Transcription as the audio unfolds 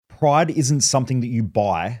Pride isn't something that you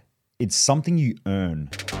buy, it's something you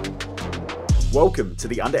earn. Welcome to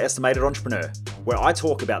The Underestimated Entrepreneur, where I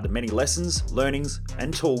talk about the many lessons, learnings,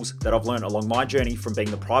 and tools that I've learned along my journey from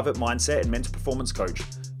being the private mindset and mental performance coach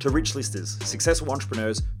to rich listers, successful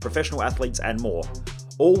entrepreneurs, professional athletes, and more,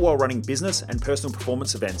 all while running business and personal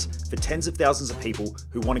performance events for tens of thousands of people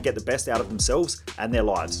who want to get the best out of themselves and their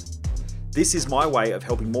lives. This is my way of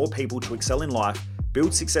helping more people to excel in life,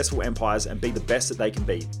 build successful empires, and be the best that they can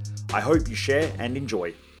be. I hope you share and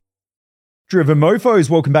enjoy. Driven Mofos,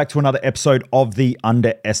 welcome back to another episode of The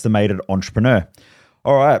Underestimated Entrepreneur.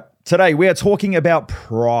 All right, today we are talking about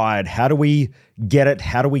pride. How do we get it?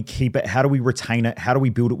 How do we keep it? How do we retain it? How do we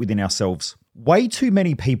build it within ourselves? Way too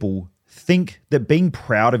many people think that being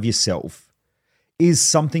proud of yourself is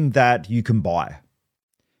something that you can buy.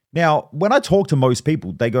 Now, when I talk to most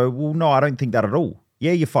people, they go, well, no, I don't think that at all.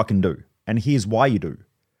 Yeah, you fucking do. And here's why you do.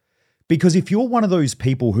 Because if you're one of those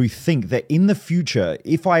people who think that in the future,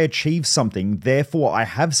 if I achieve something, therefore I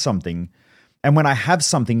have something, and when I have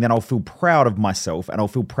something, then I'll feel proud of myself and I'll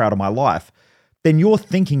feel proud of my life, then you're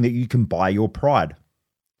thinking that you can buy your pride.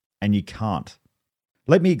 And you can't.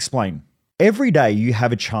 Let me explain. Every day you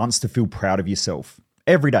have a chance to feel proud of yourself.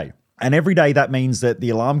 Every day. And every day that means that the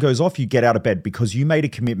alarm goes off, you get out of bed because you made a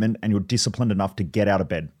commitment and you're disciplined enough to get out of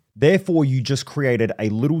bed. Therefore, you just created a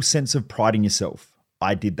little sense of pride in yourself.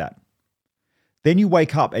 I did that. Then you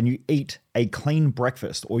wake up and you eat a clean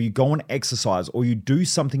breakfast, or you go and exercise, or you do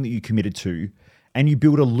something that you committed to, and you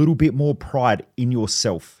build a little bit more pride in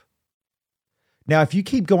yourself. Now, if you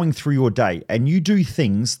keep going through your day and you do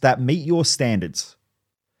things that meet your standards,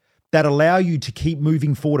 that allow you to keep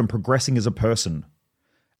moving forward and progressing as a person,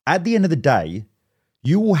 at the end of the day,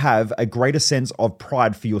 you will have a greater sense of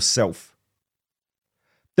pride for yourself.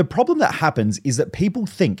 The problem that happens is that people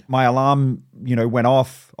think my alarm, went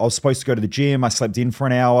off. I was supposed to go to the gym. I slept in for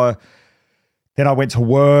an hour. Then I went to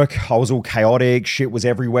work. I was all chaotic. Shit was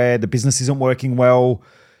everywhere. The business isn't working well.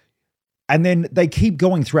 And then they keep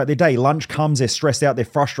going throughout their day. Lunch comes, they're stressed out, they're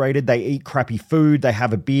frustrated. They eat crappy food. They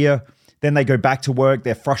have a beer. Then they go back to work.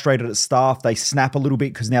 They're frustrated at staff. They snap a little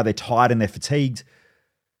bit because now they're tired and they're fatigued.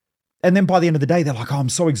 And then by the end of the day, they're like, oh, I'm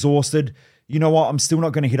so exhausted. You know what? I'm still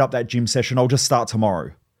not going to hit up that gym session. I'll just start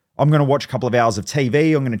tomorrow. I'm going to watch a couple of hours of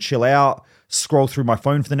TV. I'm going to chill out, scroll through my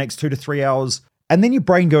phone for the next 2 to 3 hours. And then your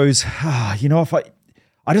brain goes, if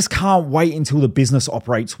I just can't wait until the business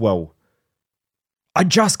operates well. I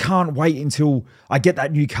just can't wait until I get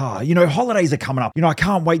that new car. Holidays are coming up. I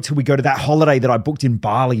can't wait till we go to that holiday that I booked in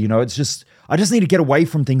Bali. I just need to get away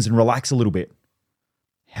from things and relax a little bit.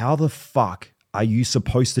 How the fuck are you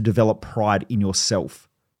supposed to develop pride in yourself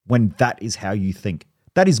when that is how you think?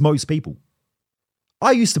 That is most people.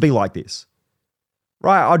 I used to be like this,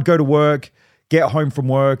 right? I'd go to work, get home from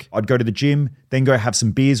work, I'd go to the gym, then go have some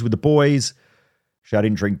beers with the boys. Actually, I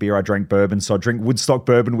didn't drink beer, I drank bourbon. So I drink Woodstock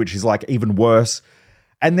bourbon, which is like even worse.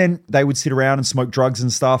 And then they would sit around and smoke drugs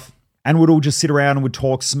and stuff, and we'd all just sit around and would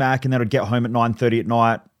talk smack. And then I'd get home at 9:30 at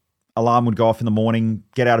night. Alarm would go off in the morning,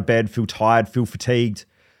 get out of bed, feel tired, feel fatigued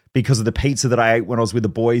because of the pizza that I ate when I was with the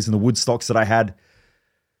boys and the Woodstocks that I had.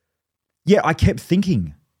 Yeah, I kept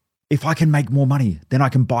thinking, if I can make more money, then I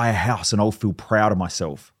can buy a house and I'll feel proud of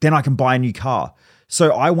myself. Then I can buy a new car.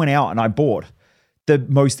 So I went out and I bought the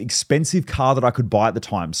most expensive car that I could buy at the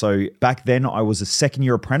time. So back then I was a second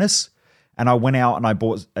year apprentice, and I went out and I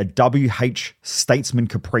bought a WH Statesman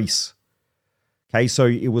Caprice. Okay, so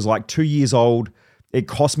it was like 2 years old. It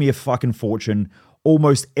cost me a fucking fortune.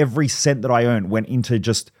 Almost every cent that I earned went into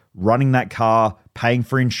just running that car, paying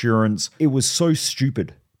for insurance. It was so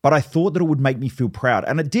stupid. But I thought that it would make me feel proud.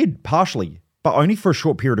 And it did, partially, but only for a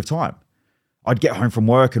short period of time. I'd get home from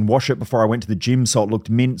work and wash it before I went to the gym so it looked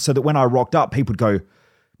mint, so that when I rocked up, people would go,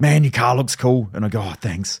 man, your car looks cool. And I'd go, oh,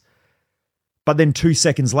 thanks. But then 2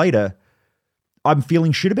 seconds later, I'm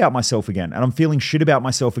feeling shit about myself again. And I'm feeling shit about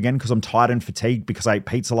myself again because I'm tired and fatigued because I ate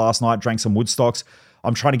pizza last night, drank some Woodstocks.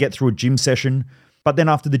 I'm trying to get through a gym session. But then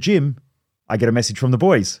after the gym, I get a message from the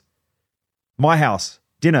boys. My house,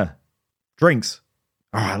 dinner, drinks.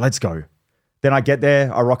 All right, let's go. Then I get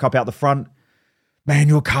there, I rock up out the front. Man,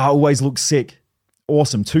 your car always looks sick.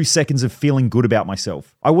 Awesome. 2 seconds of feeling good about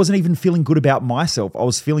myself. I wasn't even feeling good about myself. I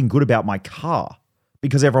was feeling good about my car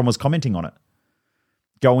because everyone was commenting on it.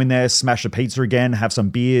 Go in there, smash a pizza again, have some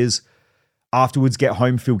beers. Afterwards, get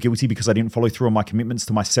home, feel guilty because I didn't follow through on my commitments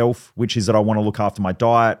to myself, which is that I want to look after my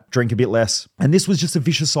diet, drink a bit less. And this was just a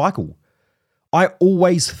vicious cycle. I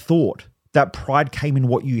always thought that pride came in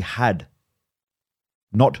what you had,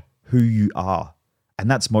 not who you are.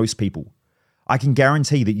 And that's most people. I can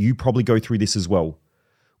guarantee that you probably go through this as well,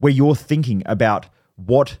 where you're thinking about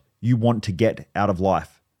what you want to get out of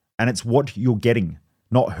life. and it's what you're getting,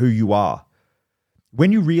 not who you are.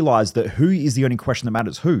 When you realize that who is the only question that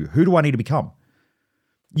matters, who do I need to become?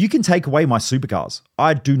 You can take away my supercars.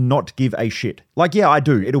 I do not give a shit. Like, yeah, I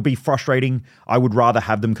do. It'll be frustrating. I would rather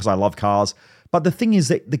have them because I love cars. But the thing is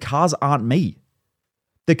that the cars aren't me.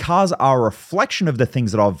 The cars are a reflection of the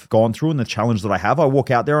things that I've gone through and the challenge that I have. I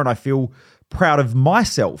walk out there and I feel proud of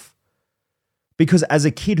myself. Because as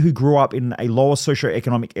a kid who grew up in a lower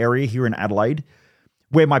socioeconomic area here in Adelaide,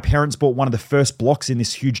 where my parents bought one of the first blocks in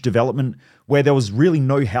this huge development where there was really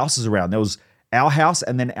no houses around. There was our house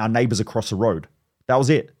and then our neighbors across the road. That was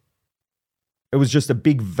it. It was just a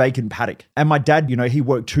big vacant paddock. And my dad, he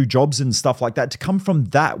worked 2 jobs and stuff like that. To come from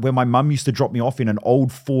that, where my mum used to drop me off in an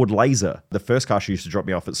old Ford Laser. The first car she used to drop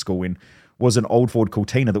me off at school in was an old Ford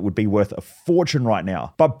Cortina that would be worth a fortune right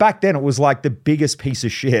now. But back then it was like the biggest piece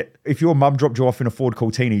of shit. If your mum dropped you off in a Ford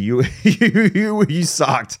Cortina, you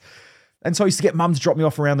sucked. And so I used to get mum to drop me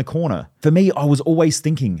off around the corner. For me, I was always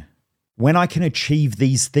thinking, when I can achieve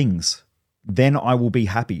these things, then I will be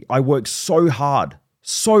happy. I worked so hard,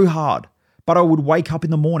 but I would wake up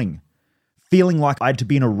in the morning feeling like I had to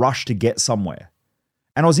be in a rush to get somewhere.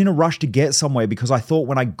 And I was in a rush to get somewhere because I thought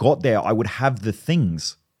when I got there, I would have the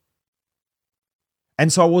things.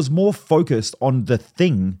 And so I was more focused on the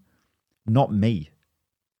thing, not me.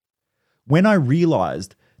 When I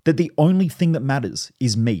realized that the only thing that matters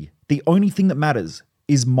is me, the only thing that matters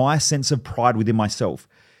is my sense of pride within myself,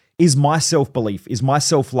 is my self-belief, is my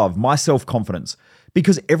self-love, my self-confidence,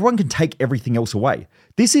 because everyone can take everything else away.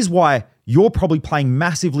 This is why you're probably playing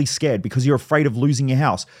massively scared because you're afraid of losing your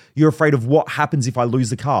house. You're afraid of what happens if I lose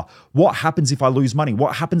the car. What happens if I lose money?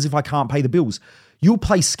 What happens if I can't pay the bills? You'll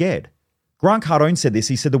play scared. Grant Cardone said this.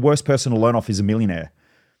 He said the worst person to learn off is a millionaire.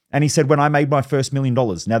 And he said, when I made my first $1 million,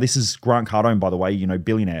 now this is Grant Cardone, by the way,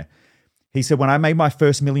 billionaire. He said, when I made my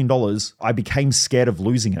first $1 million, I became scared of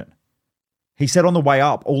losing it. He said on the way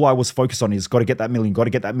up, all I was focused on is got to get that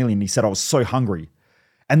million. He said I was so hungry.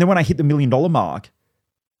 And then when I hit the $1 million mark,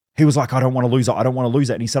 he was like, I don't want to lose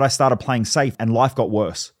it. And he said, I started playing safe and life got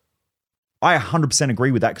worse. I 100%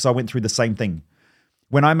 agree with that because I went through the same thing.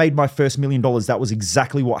 When I made my first $1 million, that was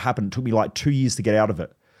exactly what happened. It took me like 2 years to get out of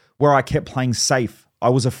it, where I kept playing safe. I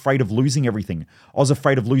was afraid of losing everything. I was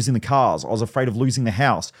afraid of losing the cars. I was afraid of losing the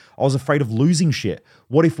house. I was afraid of losing shit.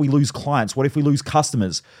 What if we lose clients? What if we lose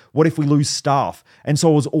customers? What if we lose staff? And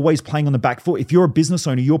so I was always playing on the back foot. If you're a business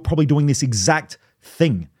owner, you're probably doing this exact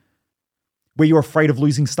thing where you're afraid of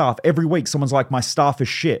losing staff. Every week, someone's like, my staff is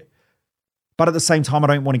shit. But at the same time, I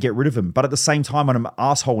don't want to get rid of them. But at the same time, I'm an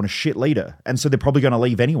asshole and a shit leader. And so they're probably going to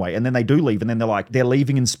leave anyway. And then they do leave. And then they're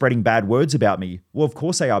leaving and spreading bad words about me. Well, of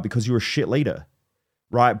course they are, because you're a shit leader.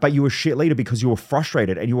 Right? But you were a shit leader because you were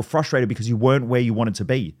frustrated, and you were frustrated because you weren't where you wanted to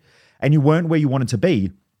be. And you weren't where you wanted to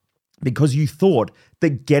be because you thought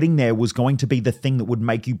that getting there was going to be the thing that would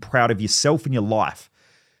make you proud of yourself and your life.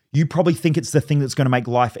 You probably think it's the thing that's going to make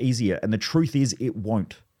life easier. And the truth is it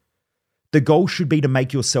won't. The goal should be to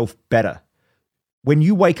make yourself better. When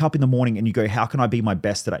you wake up in the morning and you go, how can I be my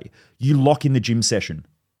best today? You lock in the gym session,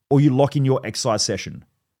 or you lock in your exercise session.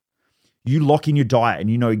 You lock in your diet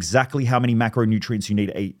and you know exactly how many macronutrients you need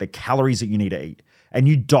to eat, the calories that you need to eat, and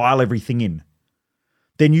you dial everything in.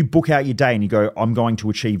 Then you book out your day and you go, I'm going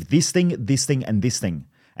to achieve this thing, and this thing.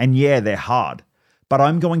 And yeah, they're hard, but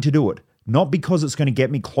I'm going to do it. Not because it's going to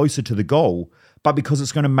get me closer to the goal, but because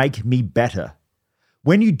it's going to make me better.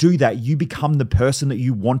 When you do that, you become the person that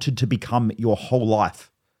you wanted to become your whole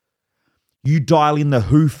life. You dial in the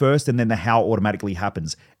who first, and then the how automatically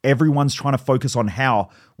happens. Everyone's trying to focus on how,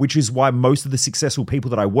 which is why most of the successful people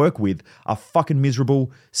that I work with are fucking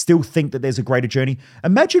miserable, still think that there's a greater journey.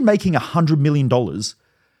 Imagine making $100 million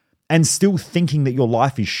and still thinking that your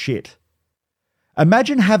life is shit.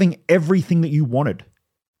 Imagine having everything that you wanted,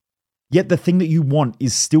 yet the thing that you want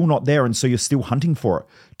is still not there, and so you're still hunting for it.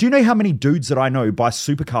 Do you know how many dudes that I know buy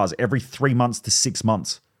supercars every 3 months to 6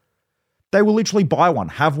 months? They will literally buy one,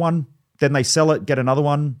 have one, then they sell it, get another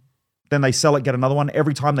one. Then they sell it, get another one.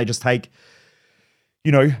 Every time they just take,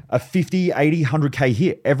 a 50, 80, 100K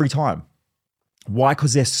hit every time. Why?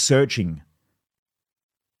 Because they're searching,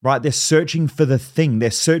 right? They're searching for the thing.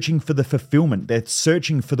 They're searching for the fulfillment. They're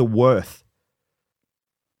searching for the worth.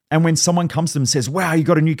 And when someone comes to them and says, wow, you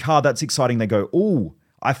got a new car, that's exciting. They go, oh,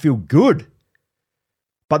 I feel good.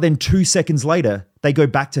 But then 2 seconds later, they go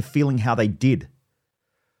back to feeling how they did.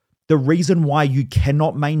 The reason why you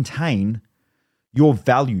cannot maintain your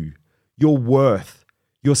value, your worth,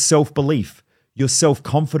 your self-belief, your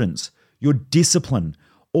self-confidence, your discipline,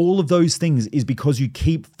 all of those things is because you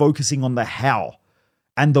keep focusing on the how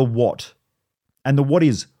and the what. And the what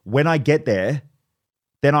is, when I get there,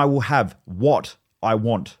 then I will have what I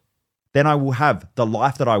want. then I will have the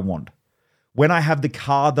life that I want. When I have the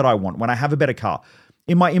car that I want, when I have a better car.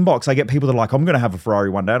 In my inbox, I get people that are like, I'm going to have a Ferrari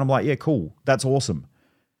one day. And I'm like, yeah, cool. That's awesome.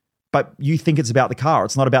 But you think it's about the car.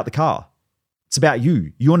 It's not about the car. It's about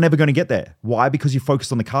you. You're never going to get there. Why? Because you're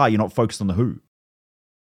focused on the car. You're not focused on the who.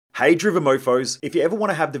 Hey Driven Mofos, if you ever want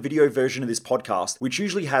to have the video version of this podcast, which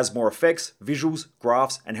usually has more effects, visuals,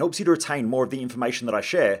 graphs, and helps you to retain more of the information that I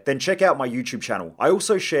share, then check out my YouTube channel. I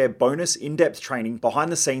also share bonus in-depth training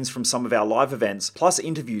behind the scenes from some of our live events, plus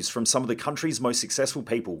interviews from some of the country's most successful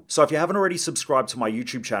people. So if you haven't already subscribed to my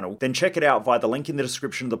YouTube channel, then check it out via the link in the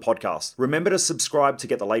description of the podcast. Remember to subscribe to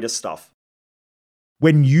get the latest stuff.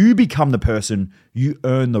 When you become the person, you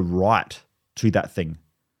earn the right to that thing,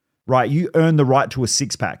 right? You earn the right to a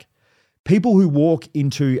six-pack. People who walk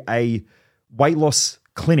into a weight loss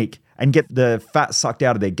clinic and get the fat sucked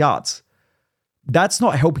out of their guts, that's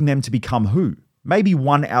not helping them to become who. Maybe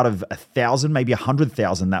 1 out of 1,000, maybe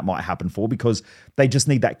 100,000 that might happen for, because they just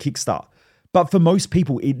need that kickstart. But for most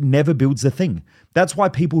people, it never builds the thing. That's why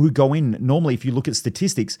people who go in, normally if you look at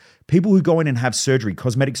statistics, people who go in and have surgery,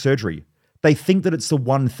 cosmetic surgery, they think that it's the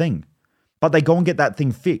one thing, but they go and get that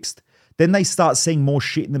thing fixed. Then they start seeing more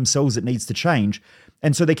shit in themselves that needs to change.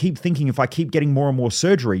 And so they keep thinking, if I keep getting more and more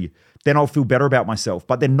surgery, then I'll feel better about myself.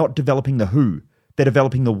 But they're not developing the who, they're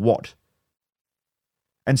developing the what.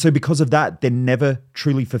 And so because of that, they're never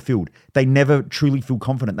truly fulfilled. They never truly feel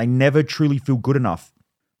confident. They never truly feel good enough,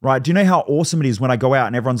 right? Do you know how awesome it is when I go out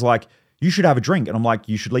and everyone's like, you should have a drink. And I'm like,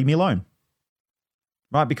 you should leave me alone,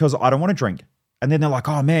 right? Because I don't want to drink. And then they're like,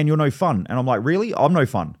 oh man, you're no fun. And I'm like, really? I'm no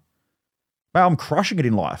fun. Well, I'm crushing it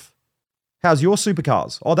in life. How's your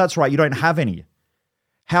supercars? Oh, that's right. You don't have any.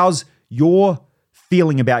 How's your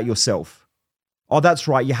feeling about yourself? Oh, that's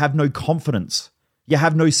right. You have no confidence. You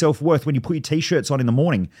have no self-worth when you put your t-shirts on in the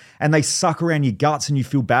morning and they suck around your guts and you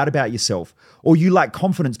feel bad about yourself. Or you lack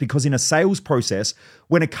confidence because in a sales process,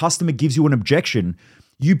 when a customer gives you an objection,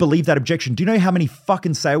 you believe that objection. Do you know how many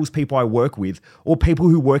fucking salespeople I work with, or people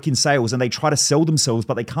who work in sales and they try to sell themselves,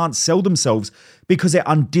 but they can't sell themselves because they're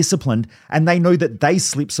undisciplined and they know that they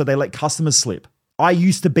slip, so they let customers slip. I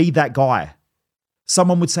used to be that guy.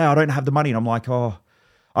 Someone would say, I don't have the money. And I'm like, oh,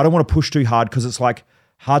 I don't want to push too hard because it's like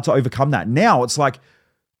hard to overcome that. Now it's like,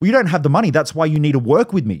 well, you don't have the money. That's why you need to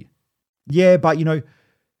work with me. Yeah, but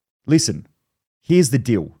listen, here's the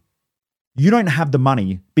deal. You don't have the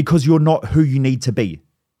money because you're not who you need to be.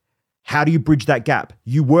 How do you bridge that gap?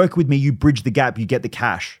 You work with me, you bridge the gap, you get the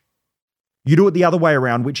cash. You do it the other way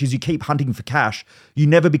around, which is you keep hunting for cash. You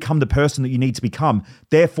never become the person that you need to become.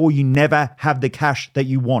 Therefore, you never have the cash that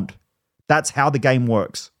you want. That's how the game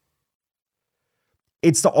works.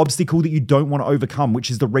 It's the obstacle that you don't want to overcome, which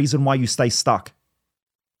is the reason why you stay stuck.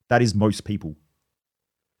 That is most people.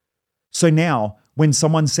 So now, when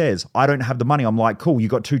someone says, I don't have the money, I'm like, cool, you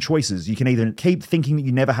got two choices. You can either keep thinking that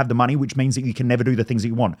you never have the money, which means that you can never do the things that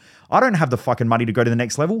you want. I don't have the fucking money to go to the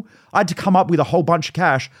next level. I had to come up with a whole bunch of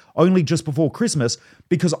cash only just before Christmas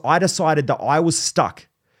because I decided that I was stuck.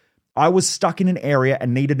 I was stuck in an area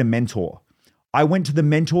and needed a mentor. I went to the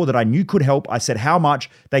mentor that I knew could help. I said, how much?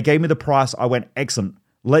 They gave me the price. I went, excellent,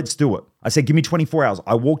 let's do it. I said, give me 24 hours.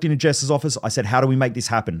 I walked into Jess's office. I said, how do we make this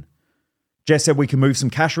happen? Jess said, we can move some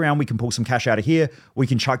cash around. We can pull some cash out of here. We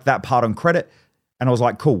can chuck that part on credit. And I was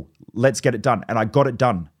like, cool, let's get it done. And I got it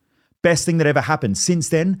done. Best thing that ever happened. Since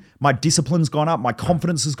then, my discipline's gone up. My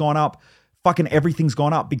confidence has gone up. Fucking everything's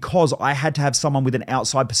gone up because I had to have someone with an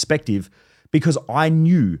outside perspective, because I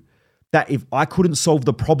knew that if I couldn't solve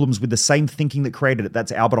the problems with the same thinking that created it,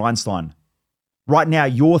 that's Albert Einstein. Right now,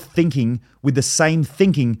 you're thinking with the same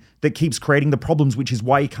thinking that keeps creating the problems, which is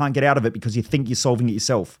why you can't get out of it, because you think you're solving it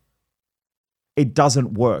yourself. It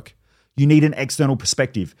doesn't work. You need an external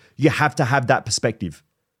perspective. You have to have that perspective.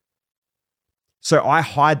 So I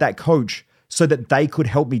hired that coach so that they could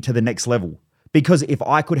help me to the next level. Because if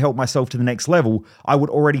I could help myself to the next level, I would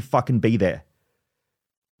already fucking be there.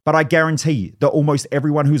 But I guarantee that almost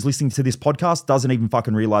everyone who's listening to this podcast doesn't even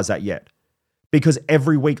fucking realize that yet. Because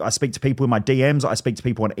every week I speak to people in my DMs, I speak to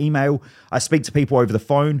people on email, I speak to people over the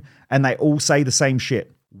phone, and they all say the same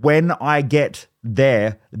shit. When I get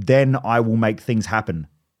there, then I will make things happen.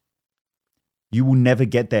 You will never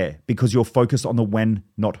get there because you're focused on the when,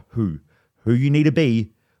 not who. Who you need to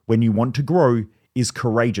be when you want to grow is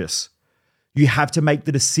courageous. You have to make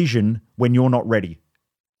the decision when you're not ready.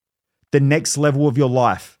 The next level of your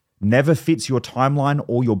life never fits your timeline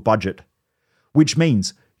or your budget, which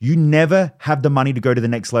means you never have the money to go to the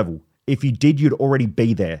next level. If you did, you'd already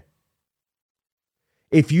be there.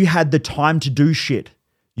 If you had the time to do shit,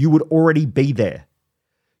 you would already be there.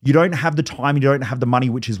 You don't have the time, you don't have the money,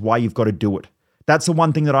 which is why you've got to do it. That's the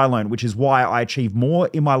one thing that I learned, which is why I achieve more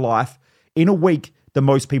in my life in a week than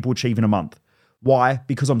most people achieve in a month. Why?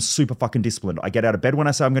 Because I'm super fucking disciplined. I get out of bed when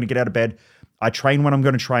I say I'm going to get out of bed. I train when I'm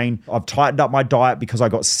going to train. I've tightened up my diet because I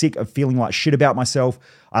got sick of feeling like shit about myself.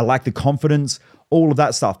 I lack the confidence, all of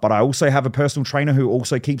that stuff. But I also have a personal trainer who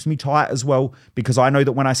also keeps me tight as well, because I know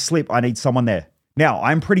that when I slip, I need someone there. Now,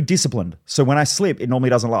 I'm pretty disciplined. So when I slip, it normally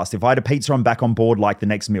doesn't last. If I had a pizza, I'm back on board like the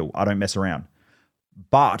next meal. I don't mess around.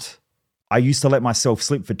 But I used to let myself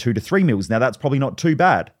slip for 2 to 3 meals. Now, that's probably not too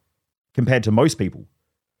bad compared to most people,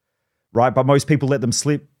 right? But most people let them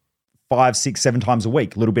slip 5, 6, 7 times a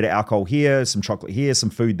week. A little bit of alcohol here, some chocolate here, some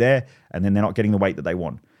food there, and then they're not getting the weight that they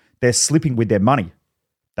want. They're slipping with their money.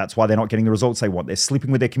 That's why they're not getting the results they want. They're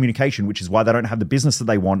slipping with their communication, which is why they don't have the business that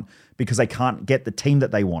they want, because they can't get the team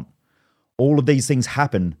that they want. All of these things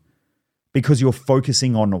happen because you're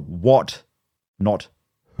focusing on what, not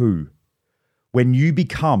who. When you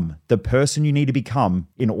become the person you need to become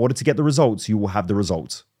in order to get the results, you will have the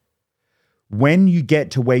results. When you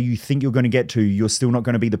get to where you think you're going to get to, you're still not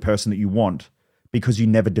going to be the person that you want because you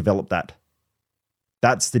never developed that.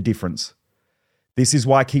 That's the difference. This is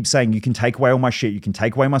why I keep saying you can take away all my shit. You can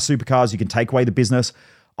take away my supercars. You can take away the business.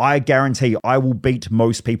 I guarantee I will beat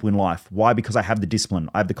most people in life. Why? Because I have the discipline.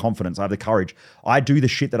 I have the confidence. I have the courage. I do the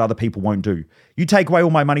shit that other people won't do. You take away all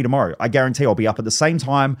my money tomorrow, I guarantee I'll be up at the same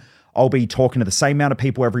time. I'll be talking to the same amount of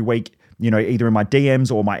people every week, either in my DMs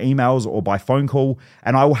or my emails or by phone call,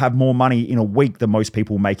 and I will have more money in a week than most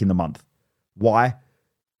people make in the month. Why?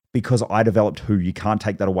 Because I developed who. You can't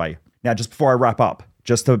take that away. Now, just before I wrap up,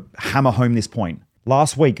 just to hammer home this point,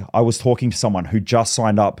 last week I was talking to someone who just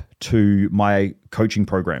signed up to my coaching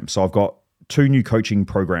program. So I've got 2 new coaching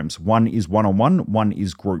programs. One is one-on-one, one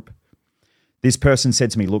is group. This person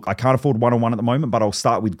said to me, look, I can't afford one-on-one at the moment, but I'll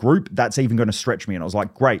start with group. That's even going to stretch me. And I was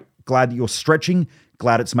like, great. Glad that you're stretching.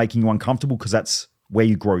 Glad it's making you uncomfortable, because that's where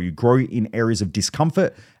you grow. You grow in areas of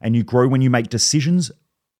discomfort, and you grow when you make decisions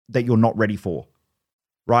that you're not ready for,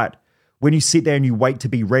 right? When you sit there and you wait to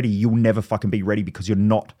be ready, you'll never fucking be ready because you're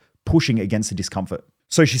not pushing against the discomfort.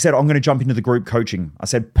 So she said, I'm going to jump into the group coaching. I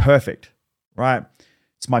said, perfect, right?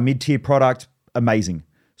 It's my mid-tier product. Amazing.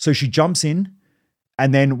 So she jumps in,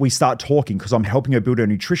 and then we start talking because I'm helping her build her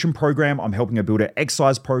nutrition program. I'm helping her build her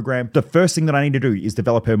exercise program. The first thing that I need to do is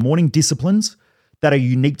develop her morning disciplines that are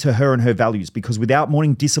unique to her and her values, because without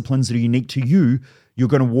morning disciplines that are unique to you, you're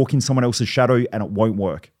going to walk in someone else's shadow and it won't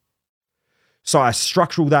work. So I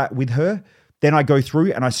structure that with her. Then I go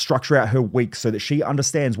through and I structure out her week so that she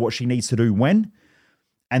understands what she needs to do when.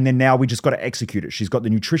 And then now we just got to execute it. She's got the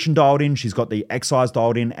nutrition dialed in. She's got the exercise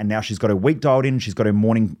dialed in. And now she's got her week dialed in. She's got her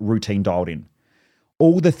morning routine dialed in.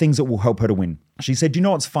 All the things that will help her to win. She said, you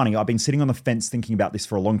know what's funny? I've been sitting on the fence thinking about this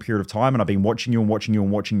for a long period of time, and I've been watching you and watching you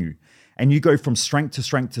and watching you. And you go from strength to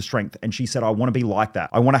strength to strength. And she said, I want to be like that.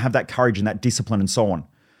 I want to have that courage and that discipline and so on.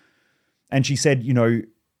 And she said,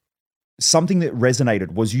 something that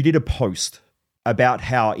resonated was you did a post about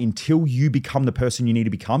how until you become the person you need to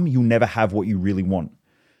become, you'll never have what you really want.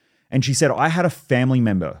 And she said, I had a family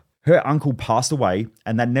member. Her uncle passed away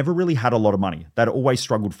and they never really had a lot of money. They'd always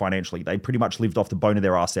struggled financially. They pretty much lived off the bone of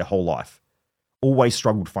their ass their whole life. Always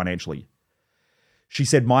struggled financially. She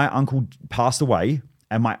said, my uncle passed away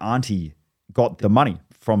and my auntie got the money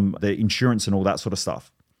from the insurance and all that sort of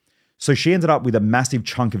stuff. So she ended up with a massive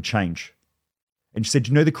chunk of change. And she said,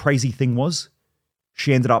 the crazy thing was?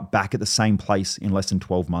 She ended up back at the same place in less than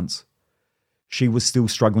 12 months. She was still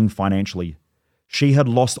struggling financially. She had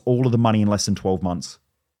lost all of the money in less than 12 months.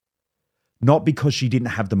 Not because she didn't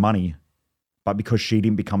have the money, but because she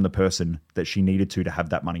didn't become the person that she needed to have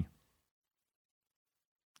that money.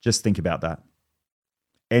 Just think about that.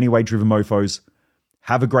 Anyway, Driven Mofos,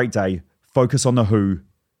 have a great day. Focus on the who,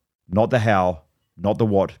 not the how, not the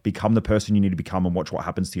what. Become the person you need to become and watch what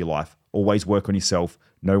happens to your life. Always work on yourself.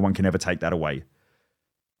 No one can ever take that away.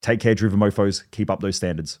 Take care, Driven Mofos. Keep up those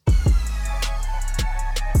standards.